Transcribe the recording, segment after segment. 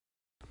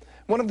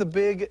One of the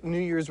big New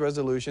Year's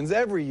resolutions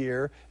every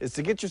year is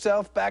to get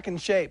yourself back in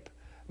shape.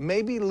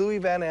 Maybe Louis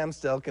van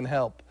Amstel can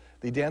help.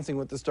 The Dancing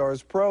with the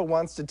Stars pro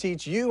wants to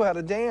teach you how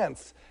to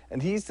dance.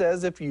 And he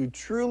says if you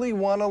truly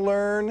want to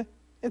learn,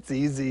 it's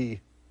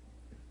easy.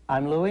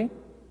 I'm Louis.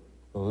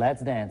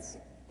 Let's dance.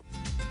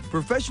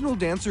 Professional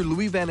dancer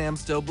Louis van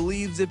Amstel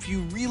believes if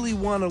you really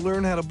want to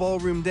learn how to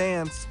ballroom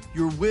dance,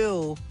 your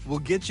will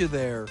get you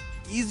there,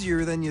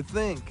 easier than you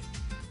think.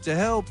 To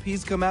help,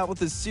 he's come out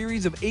with a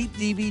series of 8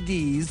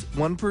 DVDs,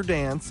 one per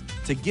dance,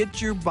 to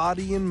get your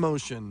body in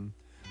motion.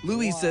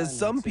 Louis says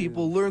some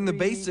people learn the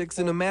basics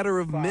in a matter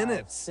of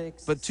minutes,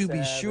 but to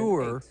be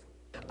sure,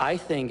 I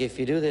think if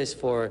you do this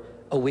for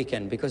a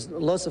weekend, because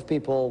lots of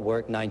people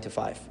work 9 to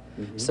 5.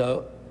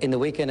 So in the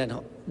weekend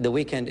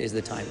is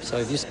the time. So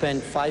if you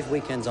spend 5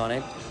 weekends on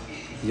it,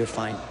 you're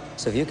fine.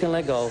 So if you can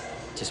let go,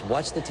 just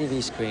watch the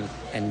TV screen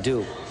and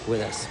do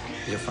with us,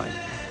 you're fine.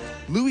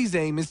 Louis'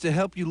 aim is to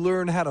help you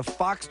learn how to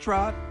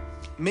FoxTrot,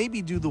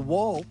 maybe do the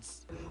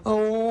waltz.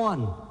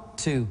 1,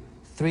 2,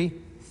 3,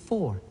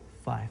 4,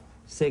 5,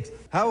 6.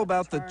 How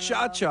about the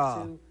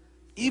ChaCha,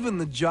 even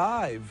the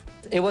Jive?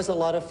 It was a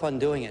lot of fun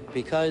doing it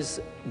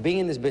because being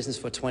in this business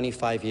for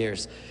 25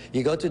 years,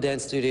 you go to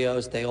dance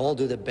studios, they all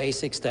do the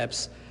basic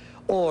steps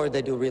or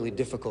they do really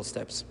difficult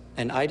steps.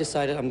 And I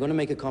decided I'm going to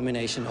make a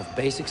combination of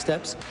basic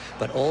steps,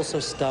 but also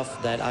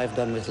stuff that I've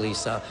done with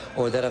Lisa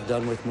or that I've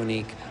done with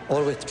Monique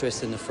or with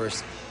Tristan the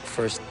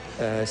first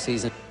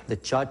season. The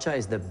ChaCha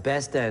is the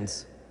best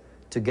dance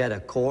to get a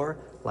core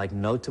like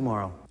no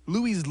tomorrow.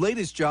 Louis'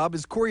 latest job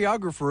is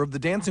choreographer of the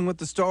Dancing with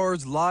the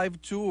Stars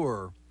live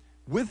tour.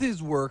 With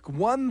his work,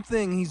 one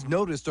thing he's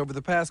noticed over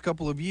the past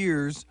couple of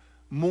years,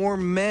 more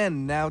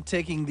men now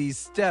taking these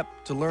steps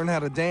to learn how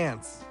to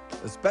dance,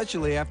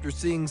 especially after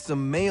seeing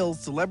some male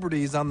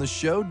celebrities on the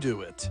show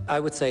do it.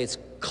 I would say it's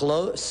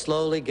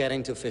slowly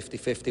getting to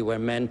 50-50 where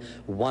men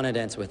want to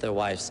dance with their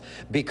wives,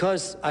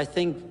 because I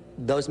think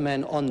those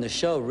men on the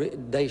show,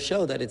 they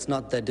show that it's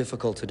not that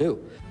difficult to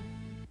do.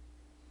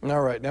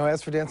 All right, now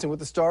as for Dancing with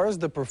the Stars,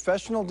 the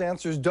professional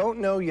dancers don't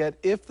know yet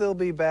if they'll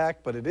be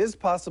back, but it is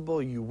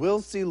possible you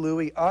will see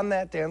Louis on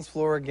that dance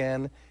floor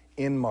again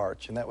in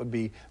March, and that would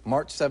be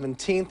March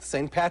 17th,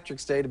 St.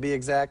 Patrick's Day to be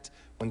exact,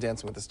 when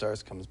Dancing with the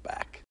Stars comes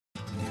back.